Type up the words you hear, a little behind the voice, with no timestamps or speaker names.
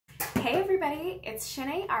Hey everybody, it's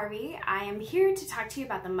Shanae Arby. I am here to talk to you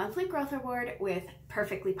about the Monthly Growth Award with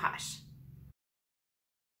Perfectly Posh.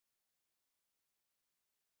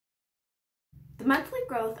 The Monthly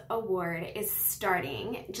Growth Award is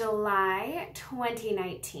starting July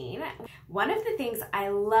 2019. One of the things I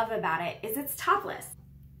love about it is it's topless.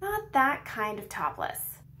 Not that kind of topless.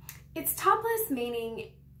 It's topless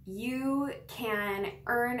meaning you can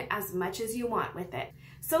earn as much as you want with it.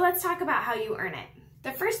 So let's talk about how you earn it.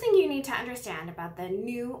 The first thing you need to understand about the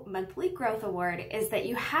new Monthly Growth Award is that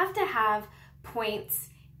you have to have points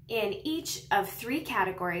in each of 3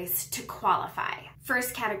 categories to qualify.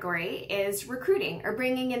 First category is recruiting or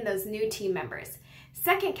bringing in those new team members.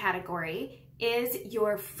 Second category is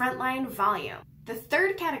your frontline volume. The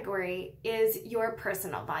third category is your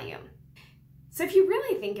personal volume. So if you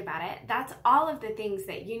really think about it, that's all of the things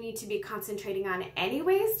that you need to be concentrating on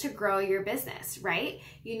anyways to grow your business, right?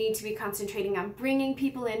 You need to be concentrating on bringing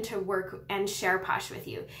people in to work and share Posh with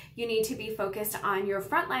you. You need to be focused on your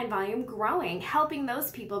frontline volume growing, helping those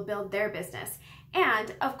people build their business,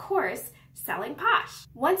 and of course, selling Posh.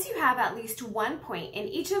 Once you have at least 1 point in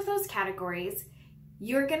each of those categories,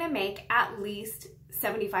 you're gonna make at least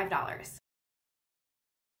 $75.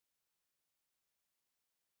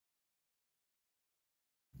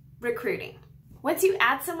 Recruiting. Once you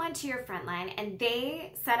add someone to your frontline and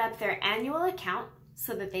they set up their annual account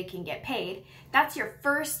so that they can get paid, that's your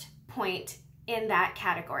first point in that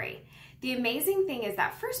category. The amazing thing is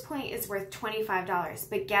that first point is worth $25,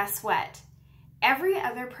 but guess what? Every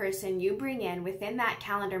other person you bring in within that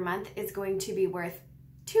calendar month is going to be worth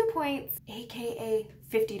 2 points, aka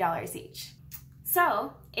 $50 each.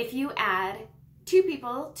 So if you add 2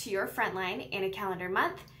 people to your frontline in a calendar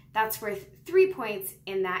month, that's worth 3 points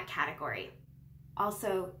in that category.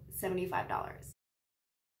 Also $75.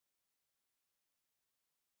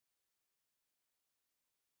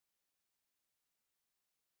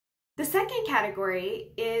 The second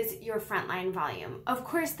category is your frontline volume. Of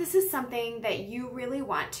course, this is something that you really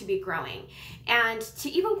want to be growing. And to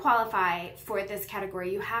even qualify for this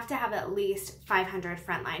category, you have to have at least 500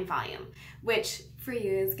 frontline volume, which for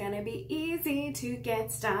you is gonna be easy to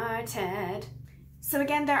get started. So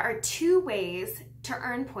again, there are 2 ways to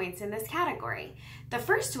earn points in this category. The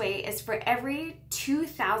first way is for every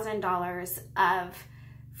 $2,000 of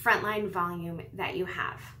frontline volume that you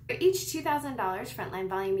have. For each $2,000 frontline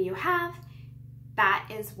volume you have, that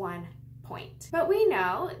is 1 point. But we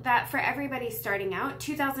know that for everybody starting out,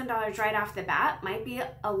 $2,000 right off the bat might be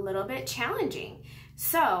a little bit challenging.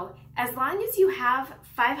 So as long as you have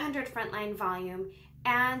 500 frontline volume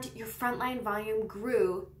and your frontline volume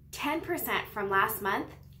grew 10% from last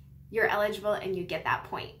month, you're eligible and you get that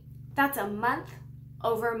point. That's a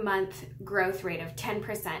month-over-month growth rate of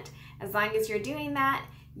 10%. As long as you're doing that,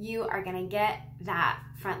 you are gonna get that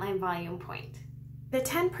frontline volume point. The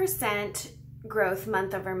 10% growth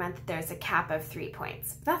month over month, there's a cap of 3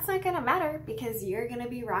 points. That's not gonna matter because you're gonna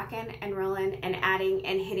be rocking and rolling and adding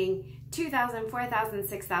and hitting 2,000, 4,000,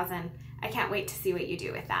 6,000. I can't wait to see what you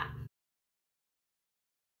do with that.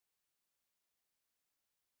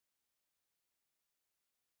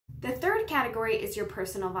 The third category is your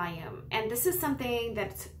personal volume, and this is something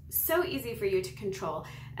that's so easy for you to control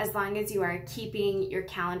as long as you are keeping your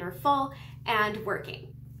calendar full and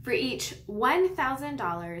working. For each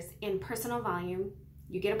 $1,000 in personal volume,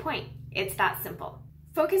 you get a point. It's that simple.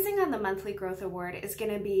 Focusing on the Monthly Growth Award is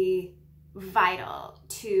going to be vital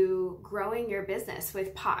to growing your business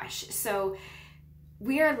with Posh. So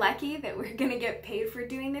we are lucky that we're gonna get paid for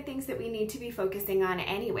doing the things that we need to be focusing on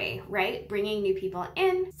anyway, right? Bringing new people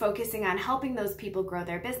in, focusing on helping those people grow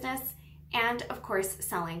their business, and of course,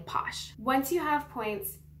 selling Posh. Once you have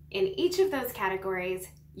points in each of those categories,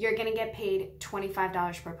 you're gonna get paid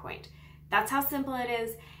 $25 per point. That's how simple it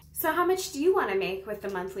is. So how much do you wanna make with the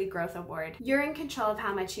Monthly Growth Award? You're in control of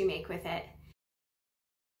how much you make with it.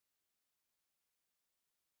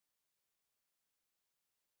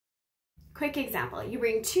 Quick example, you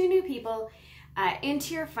bring 2 new people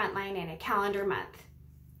into your frontline in a calendar month.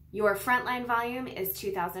 Your frontline volume is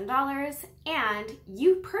 $2,000 and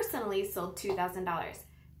you personally sold $2,000.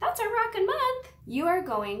 That's a rockin' month. You are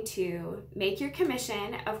going to make your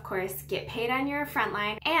commission, of course, get paid on your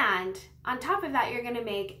frontline, and on top of that, you're gonna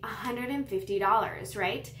make $150,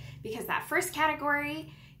 right? Because that first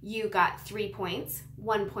category, you got 3 points,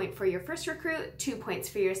 1 point for your first recruit, 2 points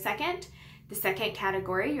for your second. The second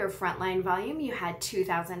category, your frontline volume, you had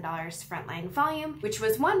 $2,000 frontline volume, which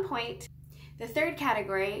was 1 point. The third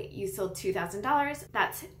category, you sold $2,000,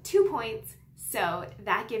 that's 2 points. So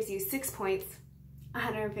that gives you 6 points,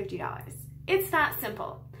 $150. It's that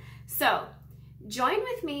simple. So join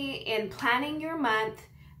with me in planning your month,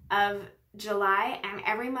 of July and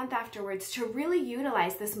every month afterwards to really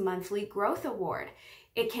utilize this monthly growth award.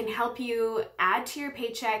 It can help you add to your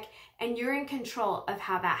paycheck, and you're in control of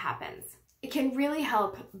how that happens. It can really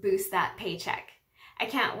help boost that paycheck. I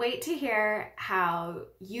can't wait to hear how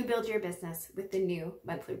you build your business with the new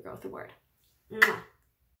monthly growth award. Mwah.